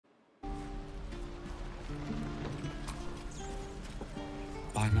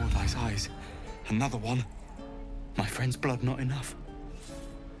By Mordai's eyes, another one. My friend's blood not enough.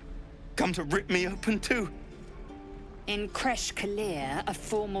 Come to rip me open too. In Kresh Kalir, a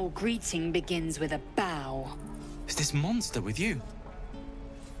formal greeting begins with a bow. Is this monster with you?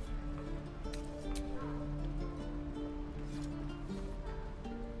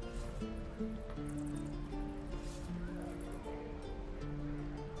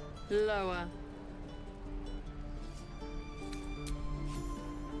 Lower.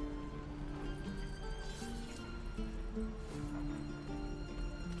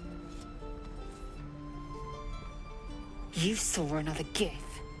 You saw another gith.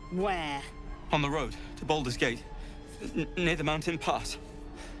 Where? On the road to Baldur's Gate, near the mountain pass.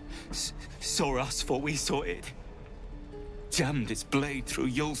 Saw us, for we saw it. Jammed its blade through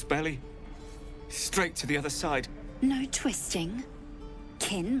Yul's belly, straight to the other side. No twisting.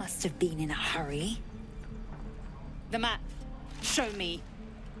 Kin must have been in a hurry. The map. Show me.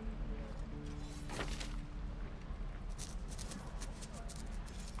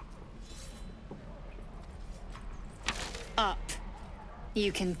 Up.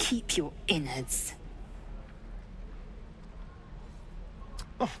 You can keep your innards.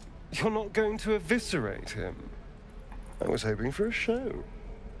 Oh, you're not going to eviscerate him? I was hoping for a show.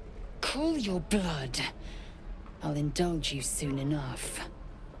 Cool your blood. I'll indulge you soon enough.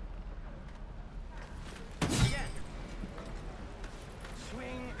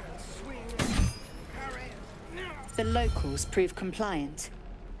 Swing and swing. Hurry. The locals prove compliant.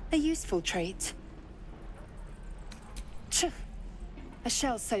 A useful trait. Tch. A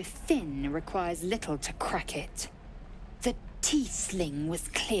shell so thin requires little to crack it. The Tiefling was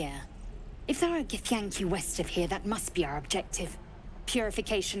clear. If there are Githyanki west of here, that must be our objective.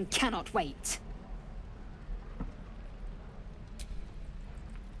 Purification cannot wait.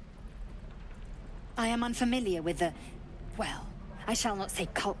 I am unfamiliar with the... well, I shall not say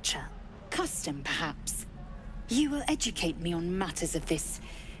culture. Custom, perhaps. You will educate me on matters of this...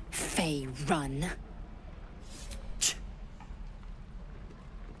 Fey run.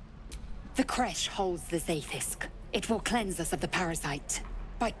 The Kresh holds the Zaithisk. It will cleanse us of the parasite.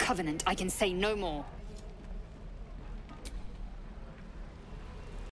 By covenant, I can say no more.